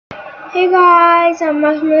Hey guys, I'm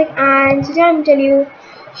Mahmoud and today I'm telling you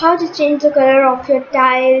how to change the color of your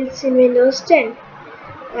tiles in Windows 10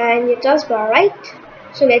 and your taskbar, right?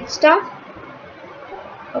 So let's start.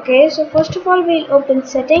 Okay, so first of all we'll open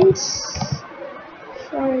settings.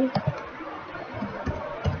 And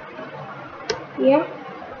yeah,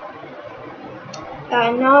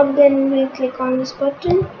 and now then we'll click on this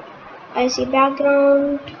button. I see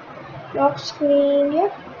background, lock screen,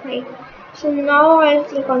 yeah, right. So now I'll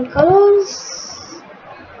click on colors.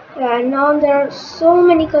 And now there are so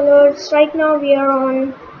many colors. Right now we are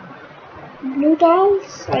on blue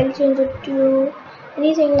tiles. I'll change it to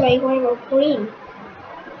anything like whatever green.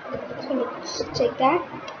 So let's check that.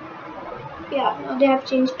 Yeah, now they have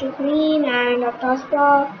changed to green, and our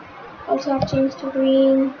taskbar also have changed to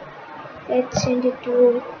green. Let's change it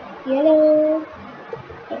to yellow.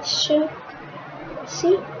 Let's check.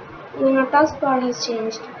 See, even our taskbar has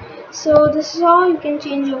changed. So this is how you can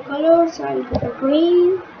change your colors. I'll go for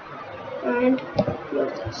green and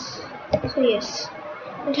close this. So yes,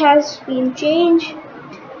 it has been changed.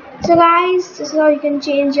 So guys, this is how you can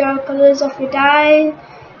change your colors of your tile.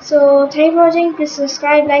 So thank you for watching. Please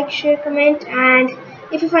subscribe, like, share, comment, and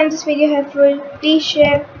if you find this video helpful, please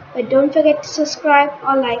share, but don't forget to subscribe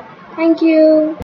or like. Thank you.